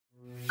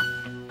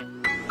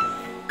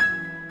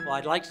Well,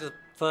 I'd like to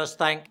first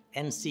thank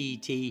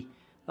NCET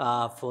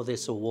for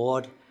this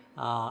award.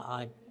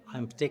 I'm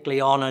particularly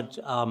honored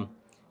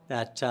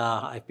that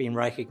I've been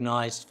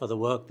recognized for the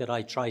work that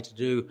I try to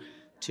do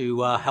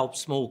to help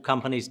small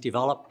companies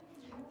develop.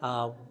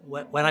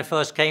 When I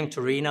first came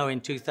to Reno in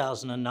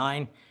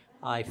 2009,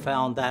 I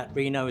found that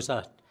Reno is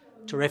a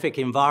terrific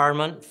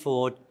environment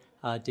for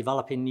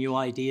developing new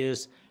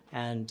ideas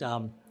and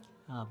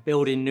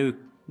building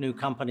new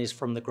companies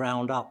from the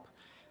ground up.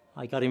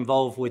 I got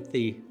involved with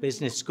the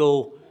business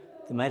school,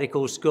 the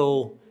medical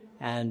school,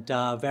 and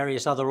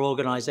various other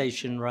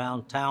organizations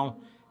around town.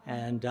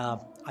 And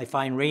I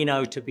find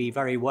Reno to be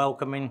very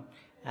welcoming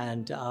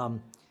and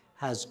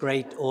has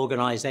great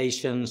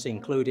organizations,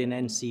 including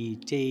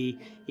NCET,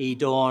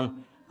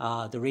 EDORN,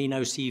 the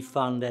Reno Seed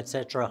Fund,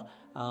 etc.,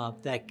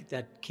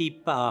 that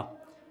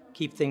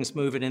keep things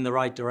moving in the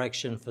right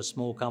direction for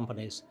small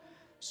companies.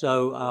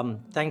 So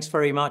thanks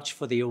very much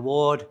for the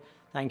award.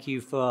 Thank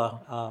you for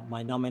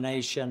my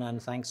nomination,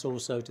 and thanks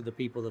also to the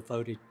people that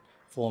voted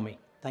for me.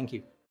 Thank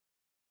you.